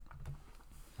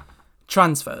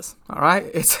Transfers, all right?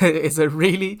 It's a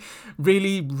really,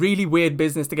 really, really weird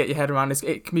business to get your head around.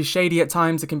 It can be shady at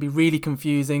times. It can be really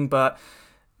confusing. But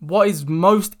what is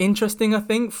most interesting, I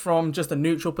think, from just a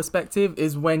neutral perspective,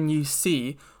 is when you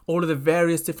see all of the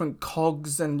various different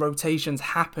cogs and rotations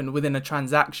happen within a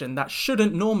transaction that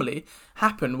shouldn't normally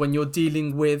happen when you're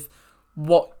dealing with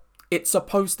what it's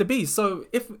supposed to be. So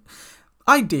if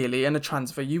ideally in a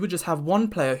transfer, you would just have one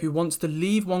player who wants to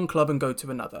leave one club and go to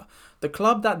another. The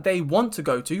club that they want to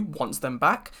go to wants them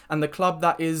back, and the club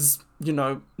that is,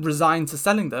 resigned to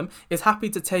selling them is happy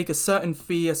to take a certain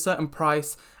fee, a certain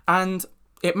price, and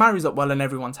it marries up well and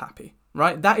everyone's happy,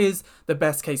 right? That is the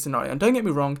best case scenario. And don't get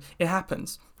me wrong, it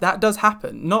happens. That does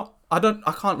happen. I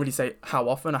can't really say how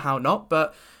often or how not,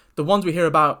 but the ones we hear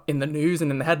about in the news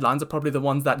and in the headlines are probably the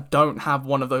ones that don't have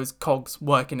one of those cogs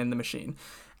working in the machine.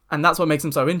 And that's what makes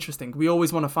them so interesting. We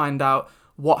always want to find out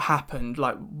what happened.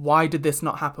 Like, why did this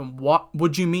not happen? What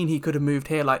would you mean he could have moved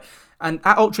here? And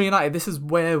at Ultra United, this is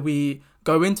where we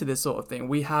go into this sort of thing.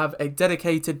 We have a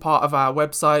dedicated part of our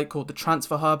website called the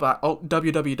Transfer Hub at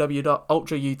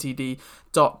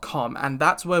www.ultrautd.com. And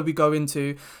that's where we go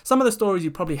into some of the stories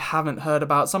you probably haven't heard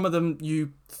about. Some of them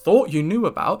you thought you knew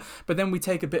about, but then we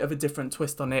take a bit of a different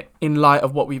twist on it in light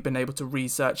of what we've been able to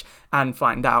research and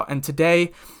find out. And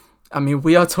today,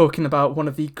 we are talking about one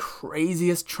of the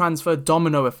craziest transfer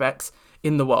domino effects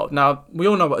in the world. Now, we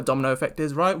all know what a domino effect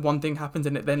is, right? One thing happens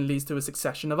and it then leads to a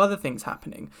succession of other things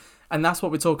happening. And that's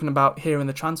what we're talking about here in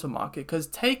the transfer market. Because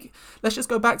let's just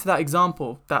go back to that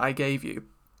example that I gave you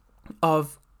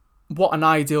of what an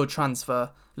ideal transfer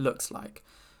looks like.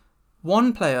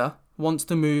 One player wants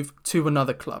to move to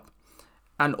another club,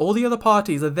 and all the other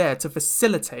parties are there to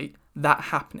facilitate that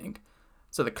happening.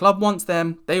 So the club wants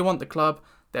them, they want the club,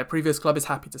 their previous club is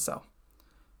happy to sell.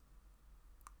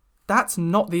 That's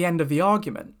not the end of the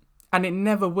argument, and it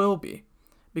never will be,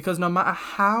 because no matter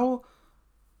how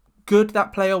good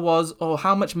that player was or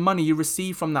how much money you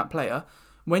receive from that player,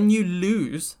 when you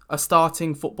lose a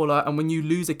starting footballer and when you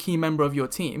lose a key member of your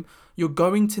team, you're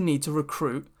going to need to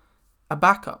recruit a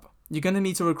backup. You're going to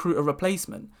need to recruit a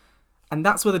replacement. And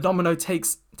that's where the domino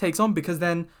takes on, because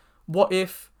then what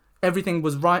if everything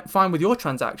was fine with your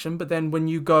transaction, but then when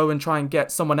you go and try and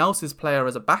get someone else's player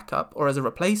as a backup or as a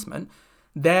replacement,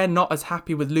 they're not as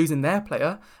happy with losing their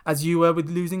player as you were with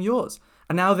losing yours.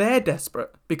 And now they're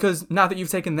desperate, because now that you've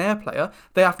taken their player,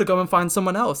 they have to go and find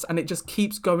someone else. And it just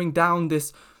keeps going down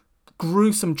this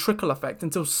gruesome trickle effect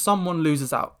until someone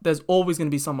loses out. There's always going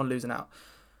to be someone losing out.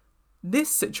 This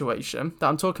situation that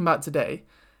I'm talking about today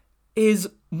is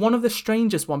one of the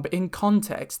strangest one, but in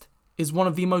context is one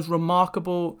of the most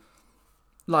remarkable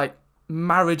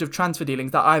marriage of transfer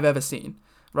dealings that I've ever seen,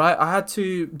 right? I had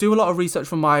to do a lot of research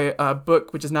for my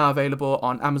book, which is now available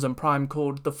on Amazon Prime,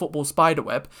 called The Football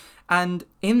Spiderweb. And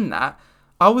in that,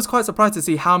 I was quite surprised to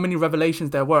see how many revelations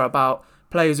there were about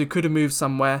players who could have moved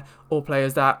somewhere or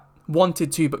players that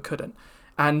wanted to but couldn't.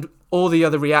 And all the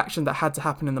other reaction that had to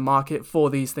happen in the market for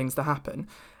these things to happen.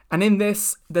 And in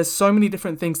this, there's so many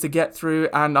different things to get through,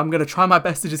 and I'm going to try my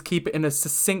best to just keep it in a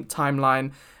succinct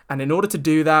timeline. And in order to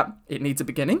do that, it needs a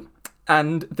beginning.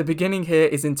 And the beginning here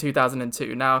is in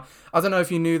 2002. Now, I don't know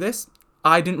if you knew this.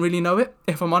 I didn't really know it,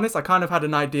 if I'm honest. I kind of had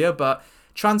an idea, but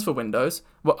transfer windows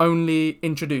were only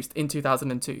introduced in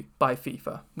 2002 by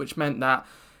FIFA, which meant that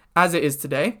as it is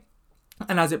today,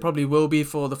 and as it probably will be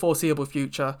for the foreseeable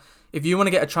future, if you want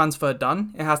to get a transfer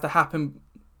done, it has to happen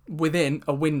within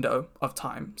a window of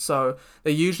time. So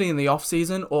they're usually in the off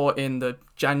season or in the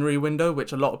January window,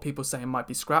 which a lot of people say might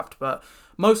be scrapped, but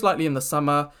most likely in the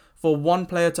summer. For one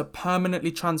player to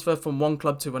permanently transfer from one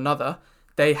club to another,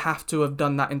 they have to have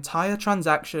done that entire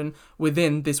transaction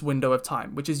within this window of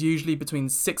time, which is usually between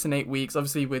 6 and 8 weeks.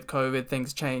 Obviously with COVID,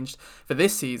 things changed for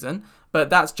this season, but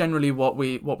that's generally what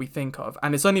we think of.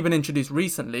 And it's only been introduced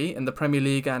recently in the Premier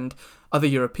League and other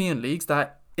European leagues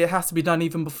that it has to be done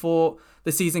even before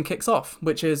the season kicks off,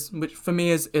 which for me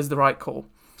is the right call.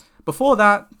 Before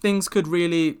that, things could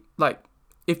really,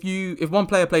 if one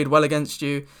player played well against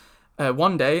you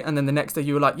one day and then the next day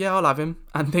you were like, yeah, I'll have him,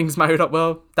 and things married up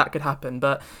well, that could happen.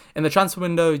 But in the transfer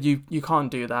window, you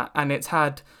can't do that. And it's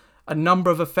had a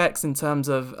number of effects in terms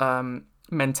of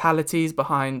mentalities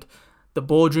behind the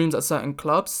boardrooms at certain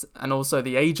clubs, and also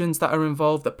the agents that are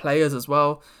involved, the players as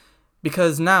well,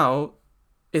 because now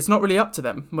it's not really up to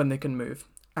them when they can move.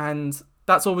 And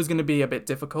that's always going to be a bit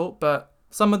difficult, but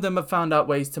some of them have found out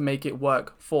ways to make it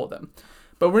work for them.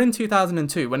 But we're in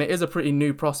 2002 when it is a pretty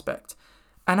new prospect.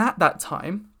 And at that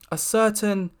time, a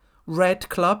certain red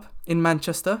club in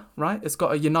Manchester, right? It's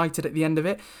got a United at the end of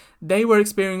it. They were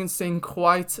experiencing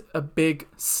quite a big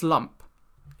slump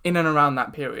in and around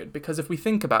that period. Because if we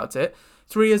think about it,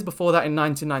 3 years before that in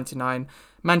 1999,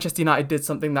 Manchester United did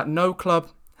something that no club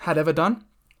had ever done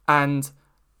and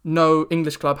no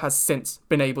English club has since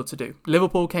been able to do.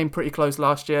 Liverpool came pretty close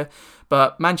last year,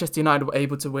 but Manchester United were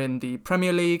able to win the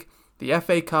Premier League, the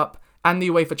FA Cup, and the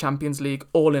UEFA Champions League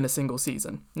all in a single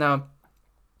season. Now,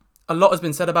 a lot has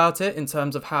been said about it in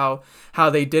terms of how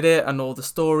they did it and all the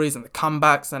stories and the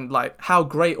comebacks and like how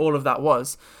great all of that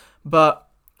was. But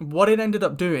what it ended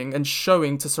up doing and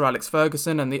showing to Sir Alex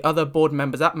Ferguson and the other board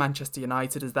members at Manchester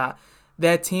United is that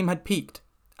their team had peaked.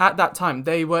 At that time,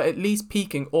 they were at least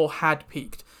peaking or had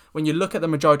peaked. When you look at the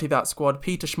majority of that squad,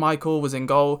 Peter Schmeichel was in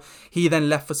goal. He then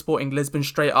left for Sporting Lisbon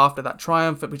straight after that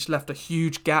triumph, which left a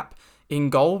huge gap in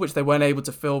goal, which they weren't able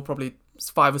to fill probably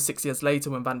 5 or 6 years later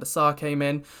when Van der Sar came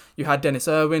in. You had Dennis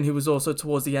Irwin, who was also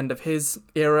towards the end of his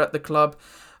era at the club.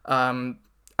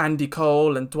 Andy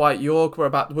Cole and Dwight York were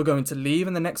going to leave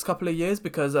in the next couple of years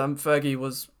because Fergie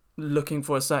was looking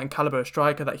for a certain caliber of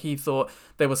striker that he thought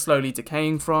they were slowly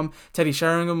decaying from. Teddy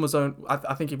Sheringham was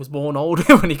I think he was born old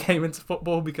when he came into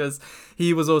football because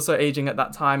he was also aging at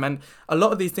that time, and a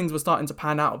lot of these things were starting to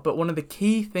pan out. But one of the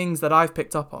key things that I've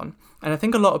picked up on, and I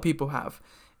think a lot of people have,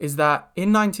 is that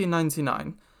in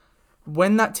 1999,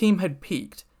 when that team had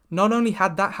peaked, not only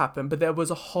had that happen, but there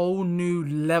was a whole new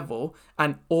level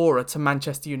and aura to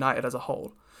Manchester United as a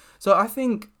whole. So I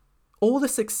think all the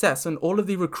success and all of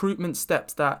the recruitment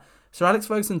steps that Sir Alex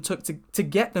Ferguson took to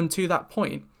get them to that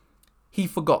point, he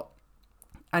forgot.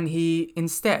 And he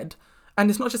instead, and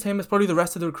it's not just him, it's probably the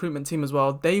rest of the recruitment team as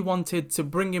well, they wanted to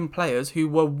bring in players who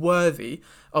were worthy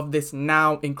of this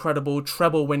now incredible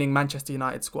treble-winning Manchester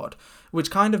United squad,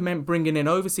 which kind of meant bringing in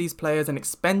overseas players and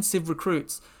expensive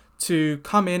recruits to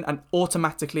come in and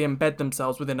automatically embed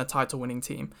themselves within a title-winning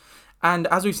team. And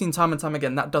as we've seen time and time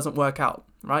again, that doesn't work out,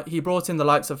 right? He brought in the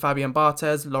likes of Fabien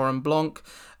Barthez, Laurent Blanc,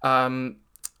 Rue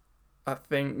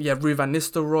Van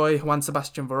Nistelrooy, Juan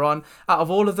Sebastian Veron. Out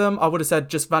of all of them, I would have said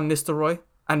just Van Nistelrooy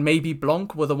and maybe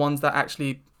Blanc were the ones that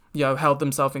actually, held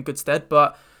themselves in good stead.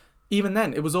 But even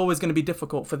then, it was always going to be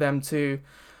difficult for them to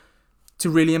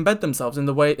really embed themselves in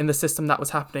the system that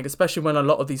was happening, especially when a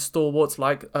lot of these stalwarts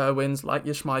like Irwins, like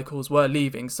your Schmeichels were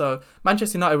leaving. So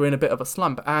Manchester United were in a bit of a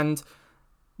slump, and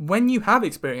when you have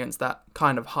experienced that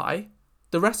kind of high,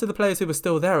 the rest of the players who were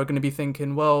still there are going to be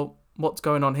thinking, well, what's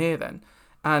going on here then?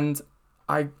 And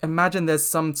I imagine there's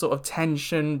some sort of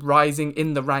tension rising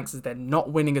in the ranks as they're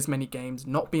not winning as many games,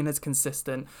 not being as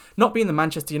consistent, not being the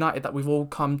Manchester United that we've all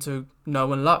come to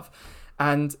know and love.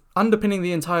 And underpinning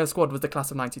the entire squad was the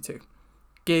class of 92.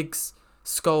 Giggs,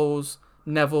 Scholes,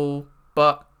 Neville,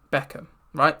 Butt, Beckham,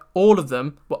 right? All of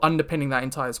them were underpinning that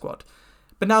entire squad.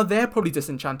 But now they're probably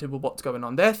disenchanted with what's going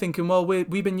on. They're thinking, well,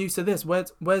 we've been used to this.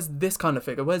 Where's this kind of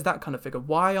figure? Where's that kind of figure?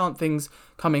 Why aren't things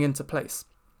coming into place?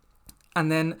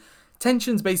 And then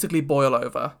tensions basically boil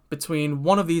over between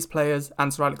one of these players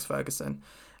and Sir Alex Ferguson.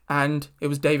 And it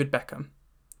was David Beckham.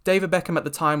 David Beckham at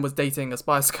the time was dating a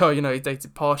Spice Girl, he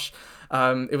dated Posh.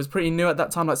 It was pretty new at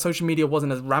that time, like social media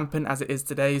wasn't as rampant as it is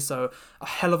today, so a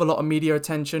hell of a lot of media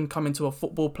attention coming to a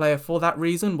football player for that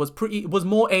reason was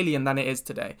more alien than it is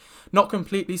today. Not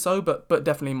completely so, but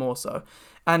definitely more so.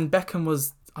 And Beckham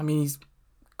was, he's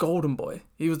golden boy.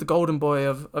 He was the golden boy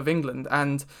of England,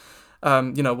 and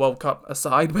World Cup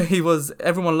aside, where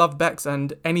everyone loved Becks,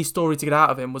 and any story to get out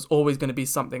of him was always going to be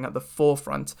something at the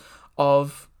forefront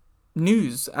of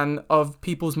news and of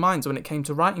people's minds when it came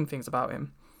to writing things about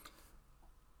him.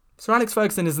 Sir Alex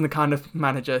Ferguson isn't the kind of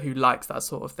manager who likes that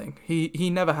sort of thing. He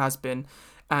never has been,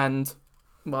 and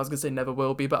I was going to say never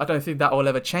will be, but I don't think that will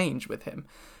ever change with him.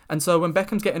 And so when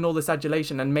Beckham's getting all this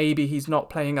adulation and maybe he's not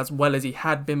playing as well as he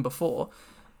had been before,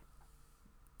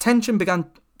 tension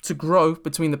began to grow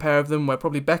between the pair of them, where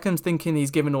probably Beckham's thinking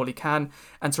he's given all he can,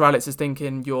 and Sir Alex is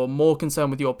thinking you're more concerned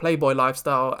with your playboy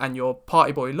lifestyle and your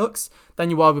party boy looks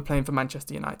than you are with playing for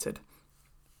Manchester United.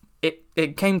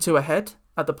 It came to a head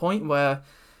at the point where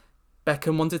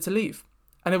Beckham wanted to leave,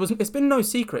 and it's been no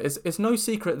secret. It's no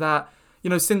secret that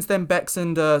since then Becks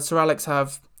and Sir Alex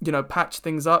have patched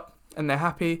things up and they're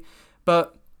happy,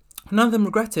 but none of them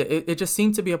regret it. It just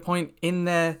seemed to be a point in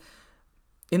their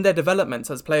development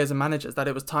as players and managers that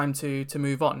it was time to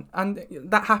move on. And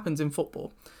that happens in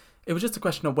football. It was just a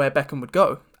question of where Beckham would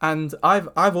go. And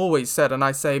I've always said, and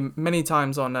I say many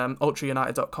times on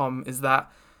ultraunited.com, is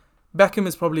that Beckham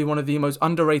is probably one of the most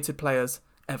underrated players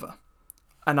ever.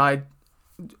 And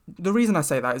the reason I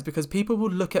say that is because people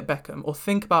will look at Beckham or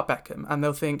think about Beckham and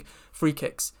they'll think free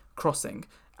kicks, crossing,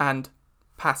 and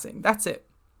passing. That's it.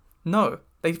 No.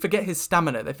 They forget his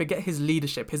stamina, they forget his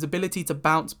leadership, his ability to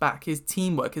bounce back, his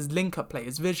teamwork, his link-up play,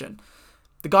 his vision.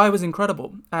 The guy was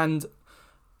incredible. And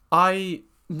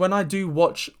when I do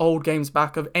watch old games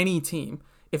back of any team,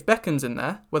 if Beckham's in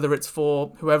there, whether it's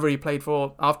for whoever he played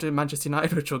for after Manchester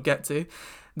United, which we'll get to,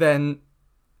 then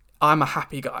I'm a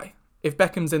happy guy. If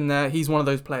Beckham's in there, he's one of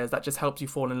those players that just helps you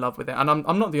fall in love with it. And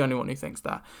I'm not the only one who thinks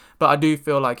that. But I do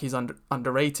feel like he's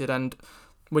underrated. And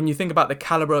when you think about the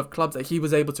calibre of clubs that he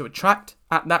was able to attract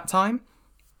at that time,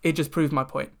 it just proves my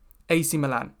point. AC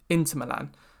Milan, Inter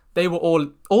Milan, they were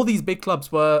all these big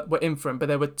clubs were in for him, but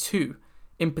there were two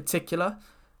in particular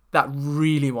that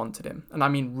really wanted him. And I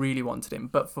mean really wanted him,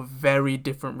 but for very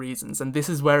different reasons. And this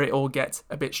is where it all gets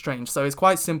a bit strange. So it's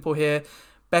quite simple here.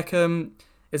 Beckham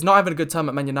is not having a good time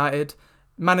at Man United.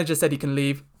 Manager said he can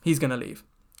leave. He's going to leave.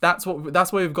 That's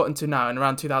where we've gotten to now in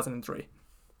around 2003.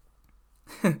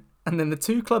 And then the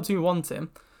two clubs who want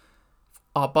him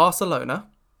are Barcelona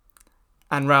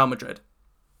and Real Madrid.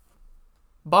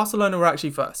 Barcelona were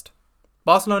actually first.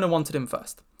 Barcelona wanted him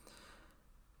first.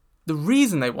 The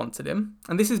reason they wanted him,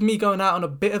 and this is me going out on a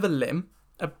bit of a limb,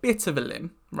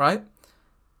 right?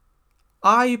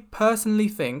 I personally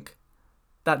think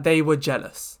that they were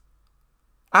jealous.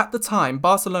 At the time,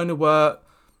 Barcelona were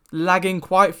lagging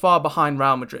quite far behind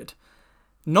Real Madrid.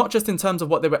 Not just in terms of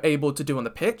what they were able to do on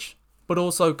the pitch, but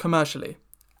also commercially.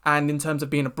 And in terms of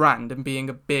being a brand and being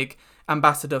a big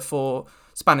ambassador for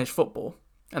Spanish football.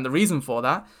 And the reason for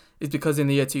that is because in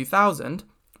the year 2000,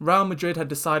 Real Madrid had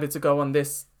decided to go on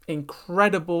this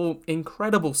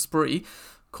incredible spree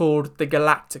called the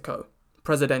Galactico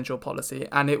presidential policy.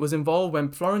 And it was involved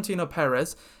when Florentino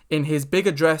Perez, in his big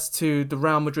address to the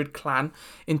Real Madrid clan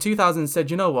in 2000,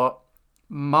 said, you know what?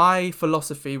 My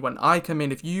philosophy when I come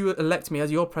in, if you elect me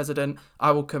as your president,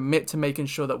 I will commit to making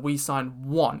sure that we sign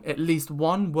at least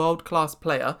one world-class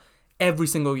player every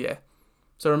single year.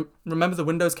 So remember the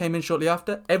windows came in shortly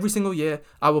after? Every single year,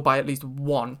 I will buy at least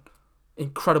one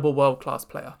incredible world-class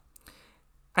player.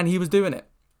 And he was doing it.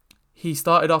 He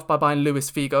started off by buying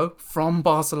Luis Figo from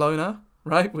Barcelona,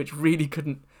 right? Which really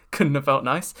couldn't have felt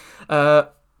nice.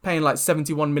 Paying like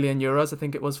 71 million euros, I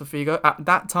think it was, for Figo. At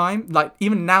that time, like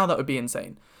even now that would be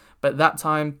insane. But at that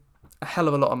time, a hell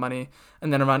of a lot of money.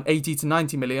 And then around 80 to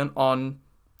 90 million on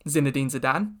Zinedine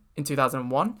Zidane in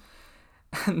 2001.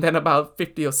 And then about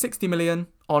 50 or 60 million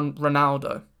on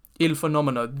Ronaldo. Il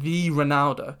Fenomeno, the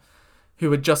Ronaldo,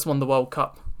 who had just won the World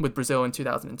Cup with Brazil in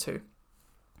 2002.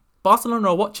 Barcelona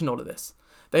are watching all of this.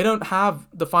 They don't have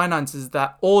the finances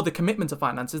or the commitment to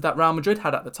finances that Real Madrid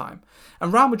had at the time.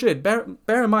 And Real Madrid,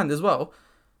 bear in mind as well,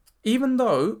 even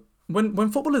though when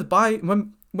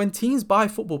teams buy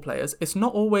football players, it's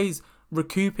not always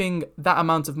recouping that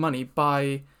amount of money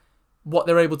by what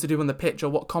they're able to do on the pitch or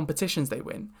what competitions they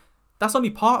win. That's only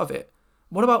part of it.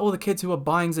 What about all the kids who are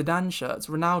buying Zidane shirts,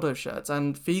 Ronaldo shirts,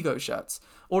 and Figo shirts?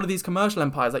 All of these commercial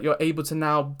empires that you're able to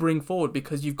now bring forward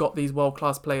because you've got these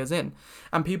world-class players in.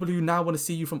 And people who now want to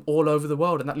see you from all over the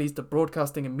world, and that leads to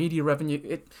broadcasting and media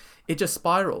revenue. It just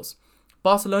spirals.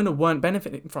 Barcelona weren't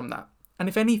benefiting from that. And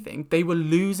if anything, they were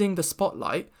losing the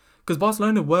spotlight because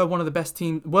Barcelona were one of the best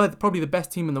teams, were probably the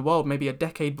best team in the world maybe a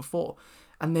decade before.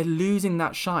 And they're losing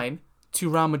that shine to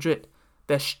Real Madrid,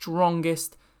 their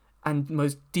strongest and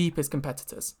most deepest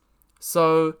competitors.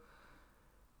 So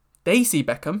they see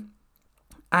Beckham,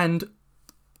 and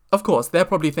of course they're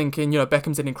probably thinking,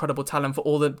 Beckham's an incredible talent for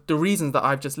all the reasons that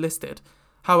I've just listed.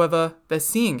 However, they're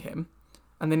seeing him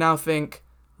and they now think,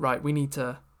 right, we need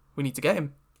to get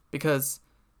him because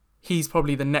he's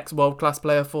probably the next world-class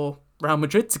player for Real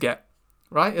Madrid to get,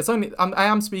 right? I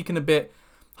am speaking a bit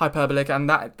hyperbolic, and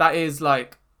that is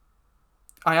like,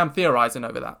 I am theorizing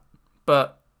over that,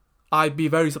 but I'd be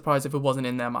very surprised if it wasn't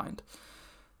in their mind.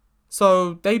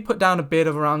 So they put down a bid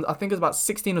of around, I think it was about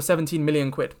 16 or 17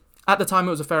 million quid. At the time,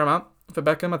 it was a fair amount for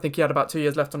Beckham. I think he had about 2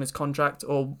 years left on his contract,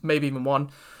 or maybe even one.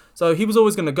 So he was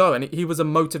always going to go, and he was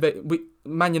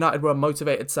Man United were a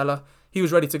motivated seller. He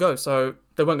was ready to go, so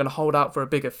they weren't going to hold out for a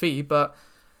bigger fee. But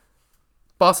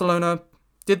Barcelona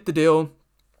did the deal.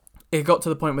 It got to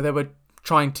the point where they were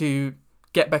trying to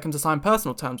get Beckham to sign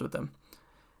personal terms with them.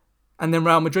 And then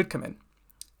Real Madrid come in.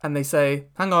 And they say,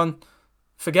 hang on,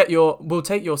 we'll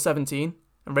take your 17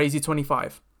 and raise you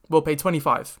 25. We'll pay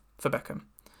 25 for Beckham.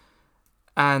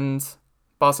 And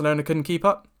Barcelona couldn't keep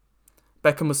up.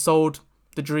 Beckham was sold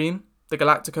the dream, the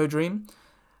Galactico dream.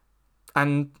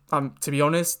 And to be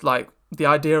honest, like the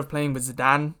idea of playing with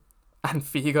Zidane and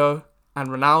Figo and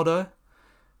Ronaldo,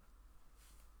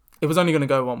 it was only going to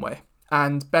go one way.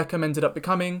 And Beckham ended up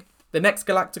becoming the next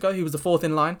Galactico. He was the fourth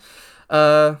in line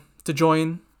to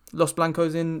join Los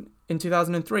Blancos in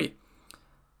 2003.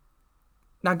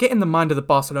 Now get in the mind of the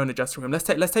Barcelona dressing room. Let's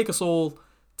take us all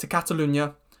to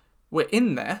Catalonia. We're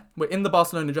in there. We're in the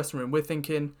Barcelona dressing room. We're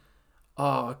thinking,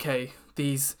 oh, okay,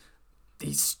 these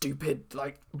stupid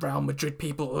like Real Madrid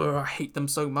people, I hate them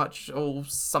so much, or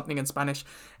something in Spanish.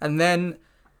 And then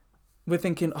we're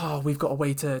thinking, oh, we've got a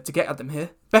way to get at them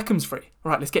here. Beckham's free.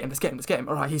 All right, let's get him.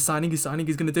 All right, he's signing, he's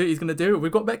going to do it.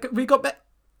 We've got Beckham.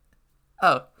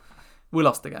 Oh, we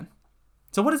lost again.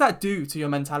 So what does that do to your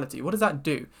mentality? What does that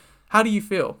do? How do you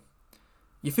feel?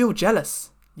 You feel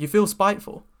jealous. You feel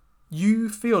spiteful. You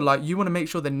feel like you want to make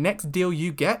sure the next deal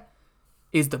you get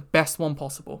is the best one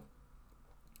possible.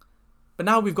 But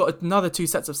now we've got another two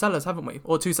sets of sellers, haven't we?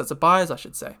 Or two sets of buyers, I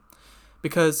should say.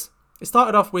 Because it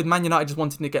started off with Man United just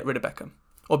wanting to get rid of Beckham.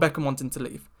 Or Beckham wanting to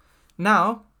leave.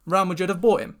 Now, Real Madrid have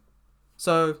bought him.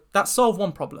 So that solved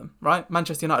one problem, right?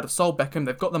 Manchester United have sold Beckham.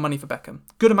 They've got the money for Beckham.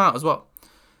 Good amount as well.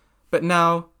 But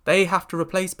now they have to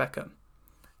replace Beckham.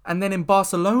 And then in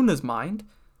Barcelona's mind,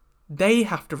 they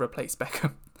have to replace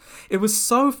Beckham. It was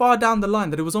so far down the line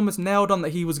that it was almost nailed on that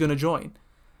he was going to join.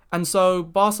 And so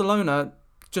Barcelona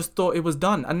just thought it was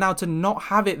done. And now to not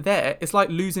have it there, it's like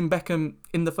losing Beckham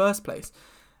in the first place.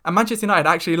 And Manchester United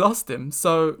actually lost him.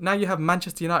 So now you have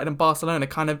Manchester United and Barcelona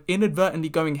kind of inadvertently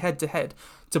going head to head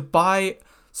to buy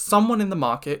someone in the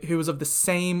market who was of the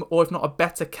same, or if not a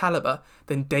better caliber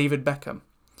than David Beckham.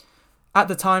 At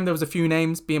the time, there was a few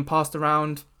names being passed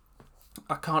around.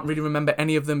 I can't really remember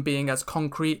any of them being as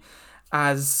concrete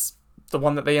as the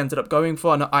one that they ended up going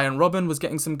for. I know Ian Robben was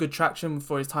getting some good traction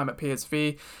for his time at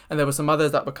PSV, and there were some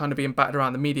others that were kind of being batted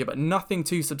around the media, but nothing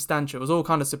too substantial. It was all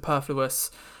kind of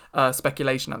superfluous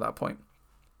speculation at that point.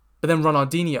 But then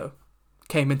Ronaldinho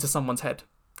came into someone's head,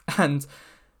 and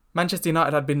Manchester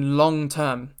United had been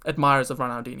long-term admirers of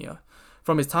Ronaldinho.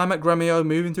 From his time at Gremio,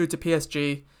 moving through to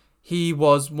PSG, he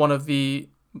was one of the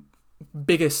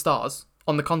biggest stars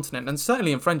on the continent, and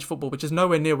certainly in French football, which is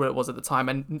nowhere near where it was at the time,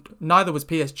 and neither was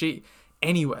PSG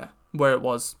anywhere where it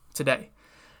was today.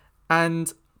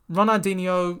 And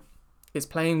Ronaldinho is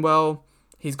playing well.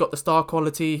 He's got the star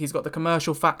quality. He's got the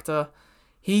commercial factor.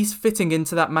 He's fitting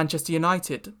into that Manchester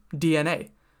United DNA,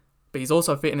 but he's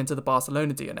also fitting into the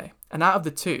Barcelona DNA. And out of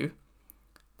the two,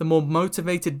 the more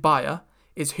motivated buyer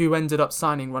is who ended up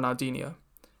signing Ronaldinho.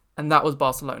 And that was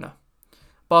Barcelona.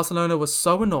 Barcelona was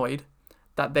so annoyed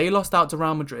that they lost out to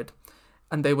Real Madrid,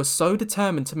 and they were so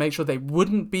determined to make sure they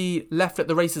wouldn't be left at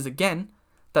the races again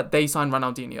that they signed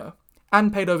Ronaldinho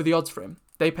and paid over the odds for him.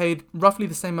 They paid roughly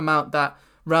the same amount that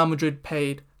Real Madrid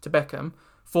paid to Beckham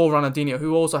for Ronaldinho,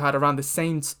 who also had around the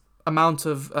same amount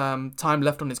of time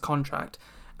left on his contract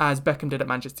as Beckham did at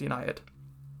Manchester United.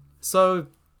 So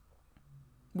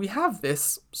we have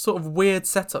this sort of weird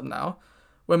setup now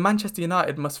where Manchester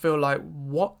United must feel like,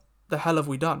 what the hell have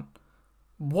we done?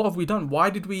 What have we done? Why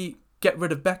did we get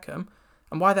rid of Beckham?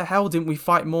 And why the hell didn't we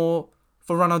fight more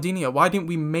for Ronaldinho? Why didn't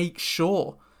we make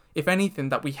sure, if anything,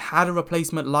 that we had a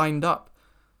replacement lined up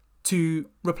to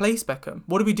replace Beckham?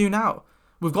 What do we do now?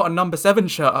 We've got a number 7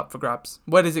 shirt up for grabs.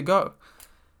 Where does it go?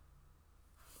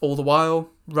 All the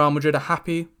while, Real Madrid are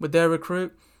happy with their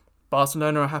recruit.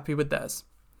 Barcelona are happy with theirs.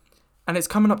 And it's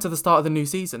coming up to the start of the new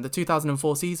season, the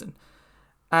 2004 season.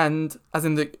 And as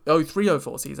in the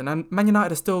 03-04 season. And Man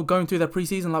United are still going through their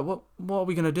pre-season like, what are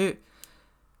we going to do?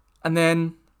 And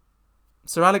then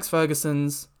Sir Alex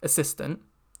Ferguson's assistant,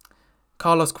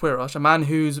 Carlos Queiroz, a man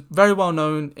who's very well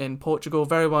known in Portugal,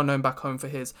 very well known back home for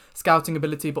his scouting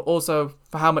ability, but also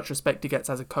for how much respect he gets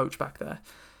as a coach back there.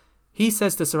 He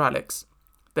says to Sir Alex,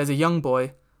 there's a young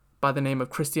boy by the name of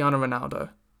Cristiano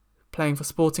Ronaldo playing for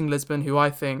Sporting Lisbon who I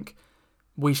think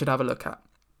we should have a look at.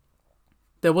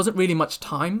 There wasn't really much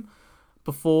time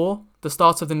before the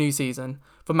start of the new season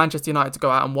for Manchester United to go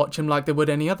out and watch him like they would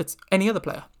any other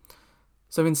player.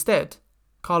 So instead,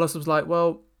 Carlos was like,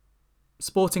 well,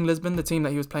 Sporting Lisbon, the team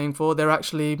that he was playing for, they're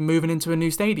actually moving into a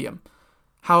new stadium.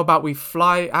 How about we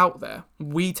fly out there?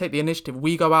 We take the initiative.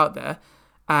 We go out there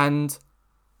and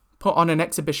put on an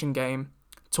exhibition game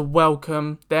to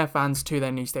welcome their fans to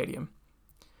their new stadium.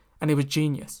 And it was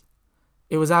genius.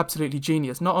 It was absolutely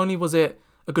genius. Not only was it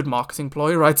a good marketing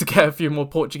ploy, right, to get a few more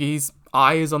Portuguese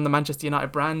eyes on the Manchester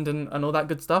United brand and all that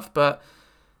good stuff, but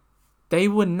they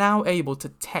were now able to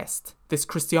test this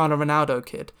Cristiano Ronaldo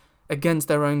kid against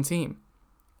their own team.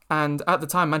 And at the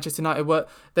time, Manchester United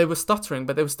were stuttering,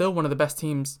 but they were still one of the best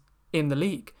teams in the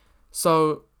league.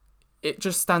 So it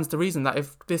just stands to reason that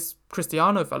if this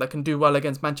Cristiano fella can do well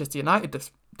against Manchester United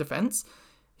defence,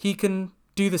 he can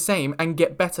do the same and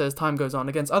get better as time goes on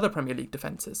against other Premier League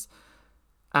defences.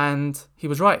 And he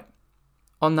was right.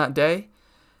 On that day,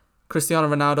 Cristiano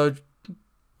Ronaldo,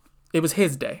 it was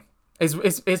his day.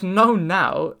 It's known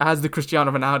now as the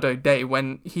Cristiano Ronaldo day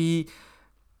when he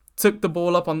took the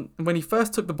ball up when he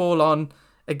first took the ball on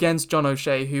against John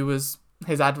O'Shea, who was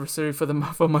his adversary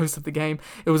for most of the game.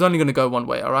 It was only going to go one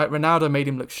way, all right? Ronaldo made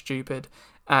him look stupid.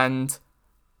 And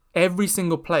every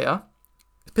single player,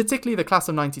 particularly the class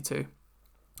of 92,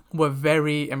 were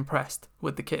very impressed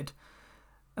with the kid.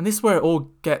 And this is where it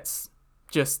all gets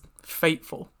just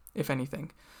fateful, if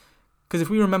anything. Because if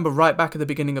we remember right back at the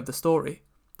beginning of the story,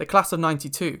 the class of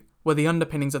 92 were the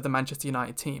underpinnings of the Manchester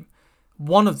United team.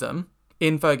 One of them,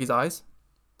 in Fergie's eyes,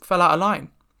 fell out of line.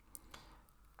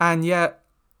 And yet,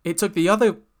 it took the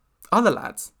other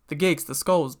lads, the Giggs, the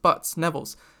Scholes, Butts,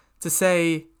 Nevilles, to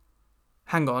say,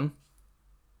 hang on,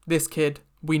 this kid,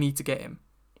 we need to get him.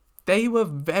 They were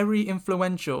very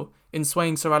influential in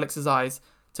swaying Sir Alex's eyes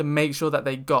to make sure that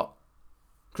they got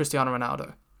Cristiano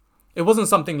Ronaldo. It wasn't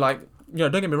something like,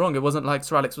 don't get me wrong, it wasn't like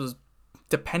Sir Alex was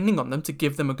depending on them to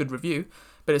give them a good review,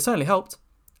 but it certainly helped.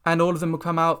 And all of them have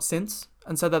come out since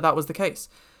and said that that was the case.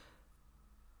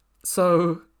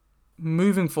 So,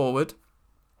 moving forward,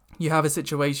 you have a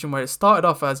situation where it started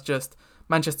off as just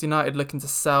Manchester United looking to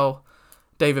sell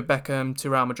David Beckham to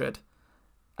Real Madrid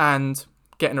and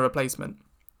getting a replacement.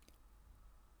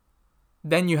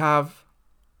 Then you have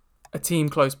a team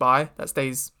close by that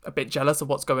stays a bit jealous of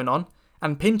what's going on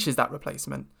and pinches that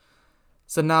replacement.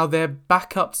 So now their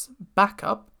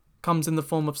backup comes in the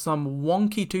form of some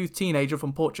wonky-toothed teenager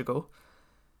from Portugal,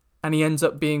 and he ends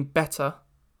up being better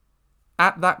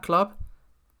at that club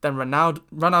than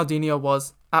Ronaldinho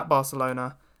was at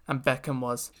Barcelona and Beckham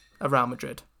was at Real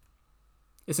Madrid.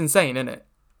 It's insane, isn't it?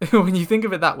 When you think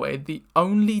of it that way, the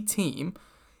only team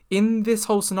in this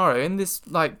whole scenario, in this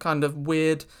like kind of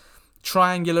weird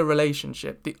triangular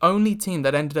relationship, the only team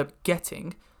that ended up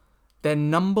getting their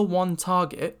number one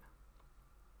target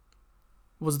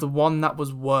was the one that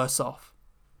was worse off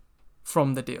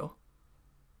from the deal.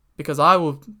 Because I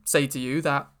will say to you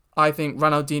that I think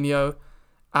Ronaldinho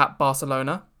at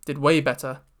Barcelona did way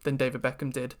better than David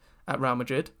Beckham did at Real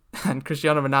Madrid, and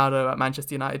Cristiano Ronaldo at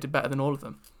Manchester United did better than all of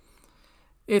them.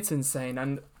 It's insane,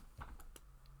 and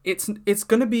it's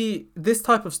going to be, this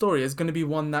type of story is going to be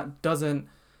one that doesn't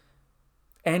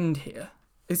end here.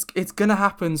 It's going to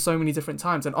happen so many different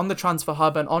times, and on the Transfer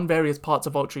Hub and on various parts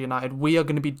of Ultra United, we are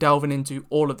going to be delving into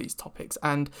all of these topics.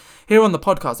 And here on the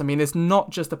podcast, I mean, it's not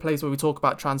just a place where we talk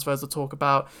about transfers or talk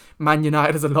about Man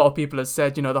United, as a lot of people have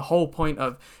said. The whole point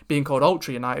of being called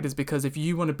Ultra United is because if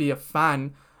you want to be a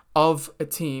fan of a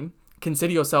team,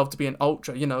 consider yourself to be an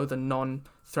Ultra, the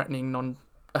non-threatening,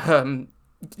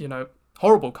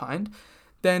 horrible kind,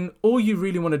 then all you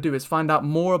really want to do is find out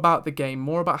more about the game,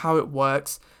 more about how it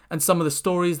works, and some of the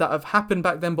stories that have happened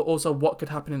back then, but also what could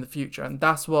happen in the future. And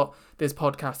that's what this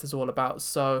podcast is all about.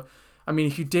 So, I mean,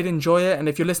 if you did enjoy it, and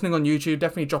if you're listening on YouTube,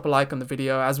 definitely drop a like on the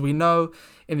video. As we know,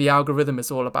 in the algorithm,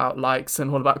 it's all about likes and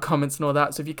all about comments and all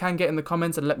that. So if you can get in the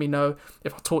comments and let me know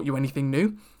if I taught you anything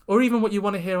new, or even what you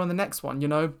want to hear on the next one.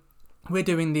 We're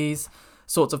doing these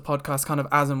sorts of podcasts kind of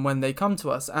as and when they come to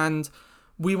us, and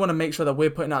we want to make sure that we're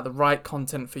putting out the right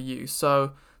content for you.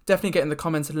 So definitely get in the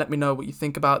comments and let me know what you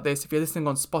think about this. If you're listening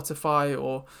on Spotify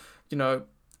or,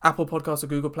 Apple Podcasts or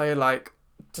Google Play,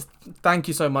 just thank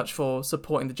you so much for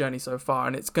supporting the journey so far.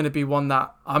 And it's going to be one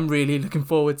that I'm really looking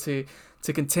forward to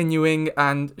continuing,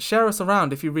 and share us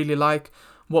around if you really like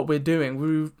what we're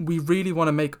doing. We really want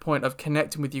to make a point of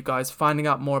connecting with you guys, finding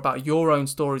out more about your own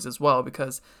stories as well,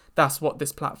 because that's what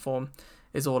this platform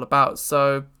is all about.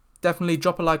 So definitely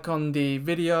drop a like on the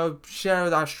video,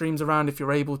 share our streams around if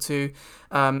you're able to,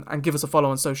 and give us a follow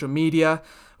on social media,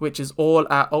 which is all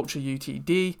at Ultra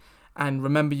UTD. And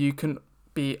remember, you can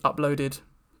be uploaded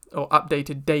or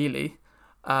updated daily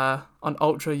on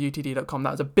ultrautd.com.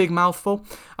 That was a big mouthful.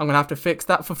 I'm going to have to fix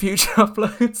that for future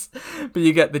uploads, but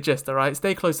you get the gist, all right?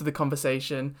 Stay close to the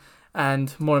conversation,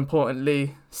 and more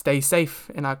importantly, stay safe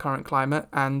in our current climate,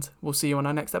 and we'll see you on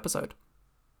our next episode.